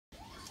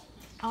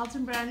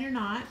Alton Brown, you're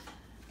not.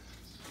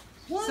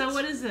 What? So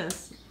what is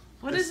this?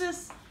 What is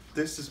this?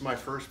 This is my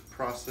first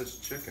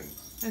processed chicken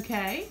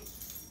Okay.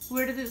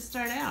 Where did it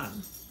start out?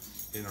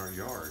 in our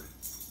yard.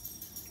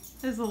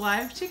 Is a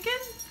live chicken?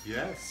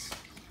 Yes,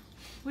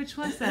 Which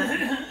was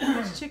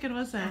that? Which chicken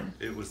was that?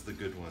 it was the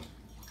good one.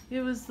 It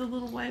was the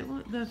little white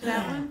one, the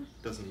fat one?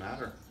 Doesn't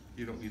matter.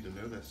 You don't need to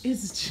know this.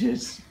 It's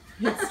just,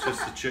 It's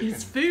just a chicken.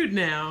 it's food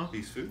now.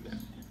 He's food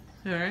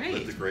now. All right.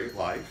 Lived a great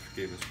life,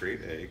 gave us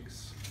great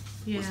eggs.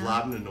 Was Yeah.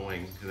 loud and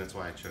annoying, and that's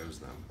why I chose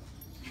them.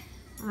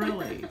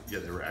 Really? Yeah,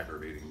 they were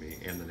aggravating me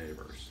and the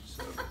neighbors.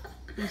 So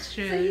It's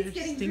true. So he's They're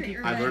getting stinky.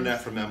 treated I learned Right.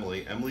 that from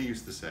Emily. Emily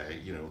used to say,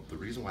 you know, the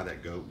reason why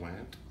that goat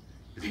went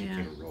is he Yeah.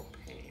 became a real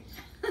pain,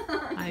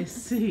 I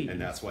see. and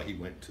that's why he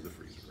went to the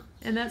freezer.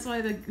 And that's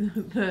why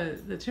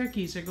the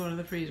turkeys are going to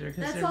the freezer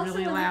because That's they're also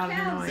really when the loud and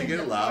cows They annoying. get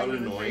up loud going and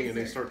to the annoying, and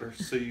they freezer. start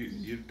to. So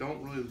you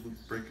don't really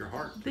break your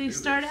heart. to They do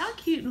start this. out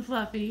cute and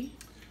fluffy.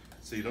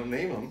 So you don't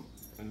name them,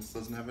 and it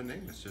doesn't have a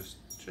name. It's just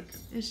chicken.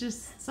 It's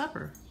just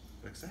supper.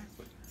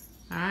 Exactly.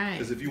 All right.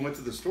 Because if you went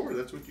to the store,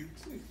 that's what you'd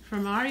see.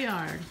 From our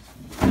yard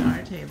to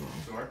our table.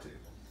 To our table.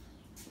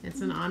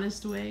 It's an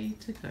honest way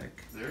to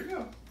cook. There you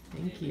go.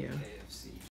 Thank you. KFC.